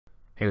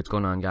Hey, what's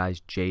going on,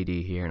 guys?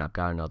 JD here, and I've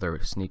got another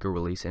sneaker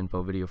release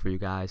info video for you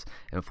guys.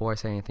 And before I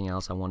say anything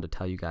else, I wanted to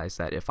tell you guys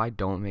that if I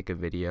don't make a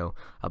video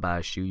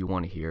about a shoe you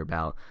want to hear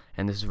about,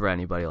 and this is for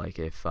anybody, like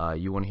if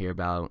you want to hear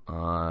about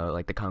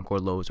like the Concord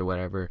Lows or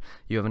whatever,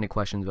 you have any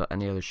questions about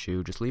any other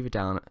shoe, just leave it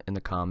down in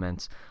the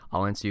comments.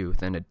 I'll answer you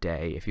within a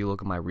day. If you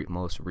look at my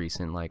most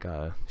recent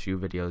shoe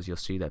videos, you'll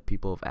see that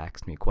people have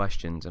asked me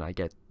questions, and I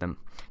get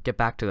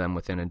back to them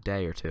within a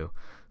day or two.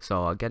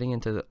 So getting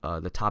into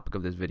the topic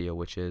of this video,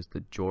 which is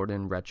the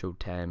Jordan Retro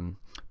 10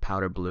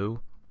 Powder Blue.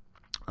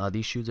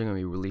 These shoes are going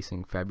to be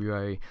releasing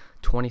February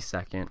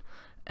 22nd,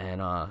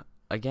 and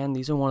again,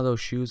 these are one of those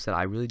shoes that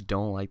I really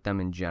don't like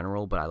them in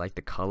general, but I like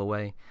the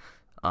colorway.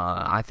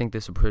 I think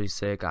this is pretty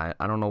sick. I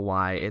don't know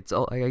why. It's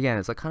again,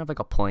 it's kind of like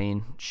a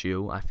plain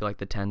shoe. I feel like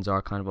the 10s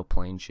are kind of a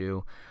plain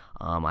shoe.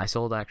 I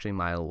sold actually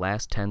my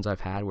last 10s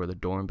I've had were the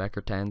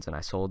Doernbecher 10s, and I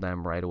sold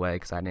them right away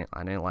because I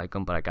didn't like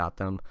them, but I got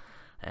them.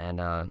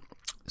 And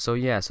so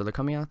yeah, so they're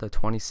coming out the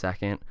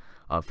 22nd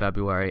of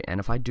February, and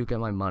if I do get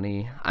my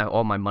money,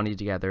 all my money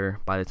together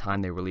by the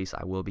time they release,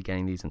 I will be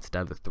getting these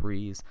instead of the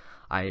 3s.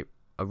 I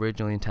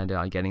originally intended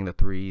on getting the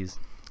 3s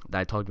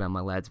that I talked about in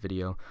my lads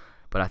video,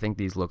 but I think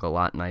these look a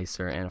lot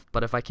nicer.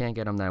 But if I can't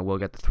get them, then I will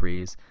get the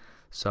 3s.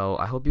 So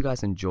I hope you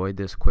guys enjoyed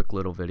this quick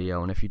little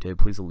video, and if you did,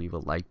 please leave a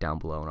like down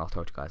below, and I'll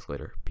talk to you guys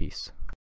later. Peace.